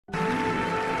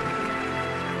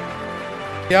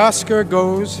The Oscar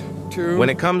goes to... When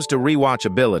it comes to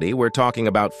rewatchability, we're talking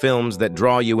about films that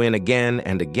draw you in again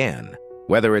and again.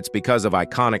 Whether it's because of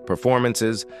iconic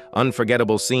performances,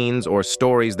 unforgettable scenes, or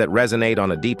stories that resonate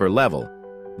on a deeper level,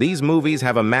 these movies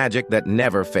have a magic that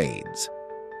never fades.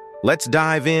 Let's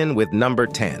dive in with number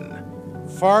 10.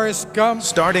 Forrest Gump.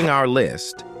 Starting our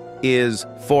list is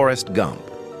Forrest Gump,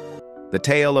 the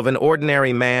tale of an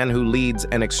ordinary man who leads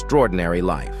an extraordinary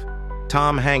life.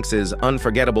 Tom Hanks's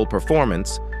unforgettable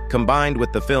performance, combined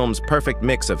with the film's perfect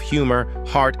mix of humor,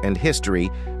 heart, and history,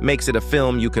 makes it a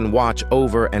film you can watch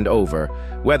over and over.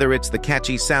 Whether it's the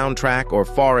catchy soundtrack or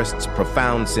Forrest's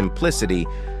profound simplicity,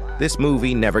 this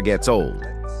movie never gets old.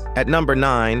 At number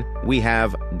 9, we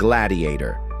have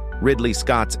Gladiator, Ridley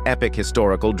Scott's epic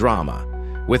historical drama.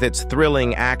 With its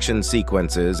thrilling action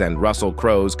sequences and Russell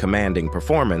Crowe's commanding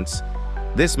performance,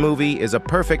 this movie is a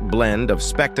perfect blend of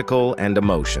spectacle and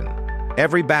emotion.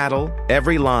 Every battle,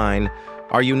 every line,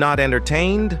 "Are you not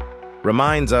entertained?"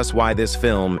 reminds us why this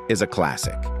film is a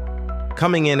classic.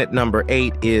 Coming in at number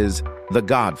 8 is The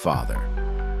Godfather.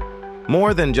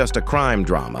 More than just a crime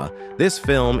drama, this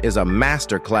film is a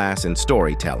masterclass in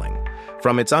storytelling.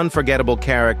 From its unforgettable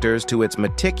characters to its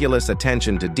meticulous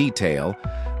attention to detail,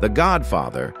 The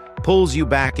Godfather pulls you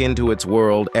back into its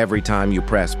world every time you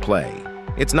press play.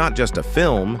 It's not just a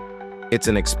film, it's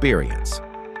an experience.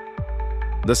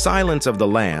 The Silence of the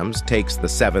Lambs takes the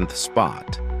 7th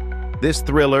spot. This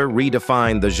thriller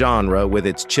redefined the genre with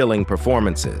its chilling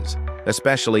performances,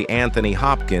 especially Anthony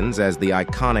Hopkins as the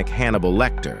iconic Hannibal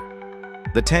Lecter.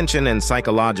 The tension and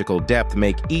psychological depth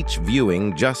make each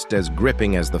viewing just as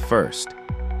gripping as the first.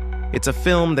 It's a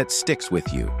film that sticks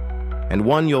with you, and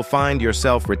one you'll find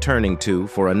yourself returning to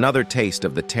for another taste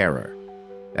of the terror.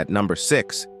 At number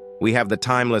 6, we have the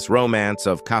timeless romance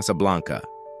of Casablanca.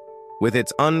 With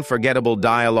its unforgettable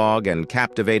dialogue and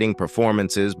captivating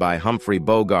performances by Humphrey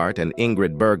Bogart and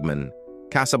Ingrid Bergman,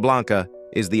 Casablanca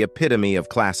is the epitome of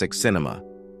classic cinema.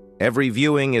 Every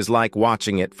viewing is like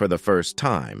watching it for the first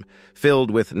time, filled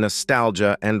with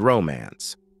nostalgia and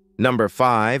romance. Number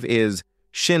 5 is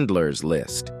Schindler's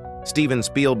List, Steven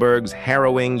Spielberg's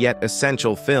harrowing yet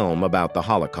essential film about the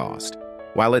Holocaust.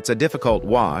 While it's a difficult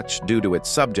watch due to its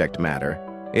subject matter,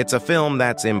 it's a film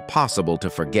that's impossible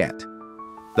to forget.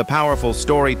 The powerful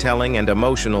storytelling and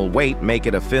emotional weight make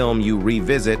it a film you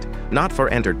revisit, not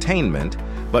for entertainment,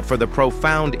 but for the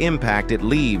profound impact it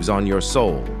leaves on your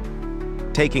soul.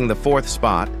 Taking the 4th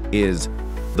spot is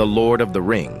The Lord of the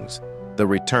Rings, The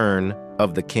Return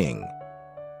of the King.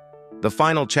 The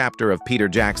final chapter of Peter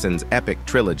Jackson's epic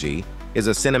trilogy is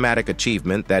a cinematic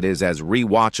achievement that is as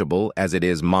rewatchable as it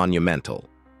is monumental.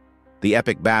 The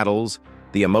epic battles,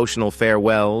 the emotional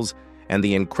farewells, and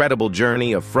the incredible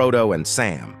journey of Frodo and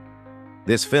Sam.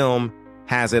 This film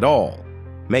has it all,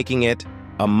 making it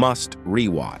a must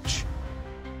rewatch.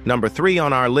 Number 3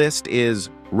 on our list is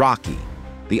Rocky,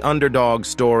 the underdog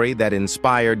story that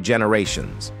inspired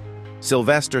generations.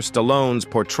 Sylvester Stallone's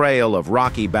portrayal of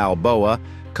Rocky Balboa,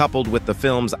 coupled with the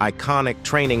film's iconic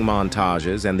training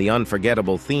montages and the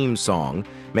unforgettable theme song,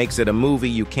 makes it a movie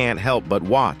you can't help but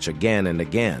watch again and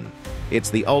again. It's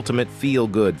the ultimate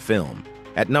feel-good film.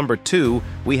 At number 2,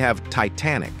 we have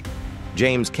Titanic.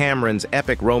 James Cameron's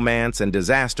epic romance and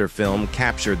disaster film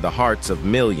captured the hearts of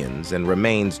millions and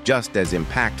remains just as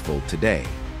impactful today.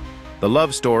 The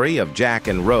love story of Jack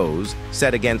and Rose,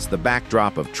 set against the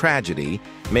backdrop of tragedy,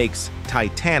 makes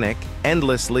Titanic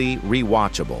endlessly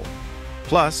rewatchable.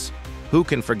 Plus, who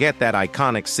can forget that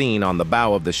iconic scene on the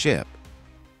bow of the ship?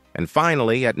 And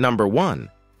finally, at number 1,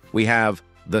 we have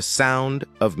The Sound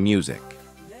of Music.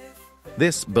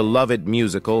 This beloved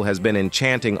musical has been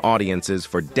enchanting audiences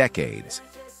for decades.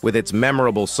 With its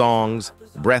memorable songs,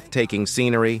 breathtaking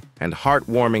scenery, and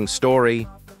heartwarming story,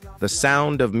 The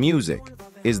Sound of Music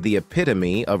is the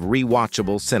epitome of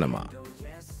rewatchable cinema.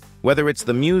 Whether it's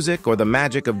the music or the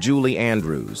magic of Julie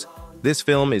Andrews, this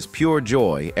film is pure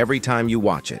joy every time you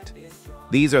watch it.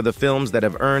 These are the films that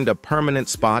have earned a permanent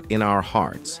spot in our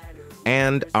hearts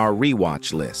and our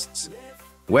rewatch lists.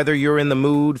 Whether you're in the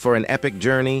mood for an epic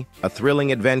journey, a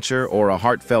thrilling adventure, or a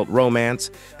heartfelt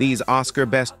romance, these Oscar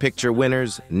Best Picture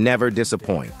winners never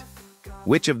disappoint.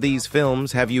 Which of these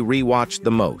films have you rewatched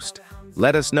the most?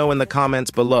 Let us know in the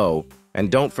comments below, and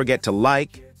don't forget to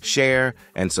like, share,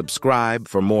 and subscribe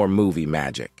for more movie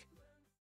magic.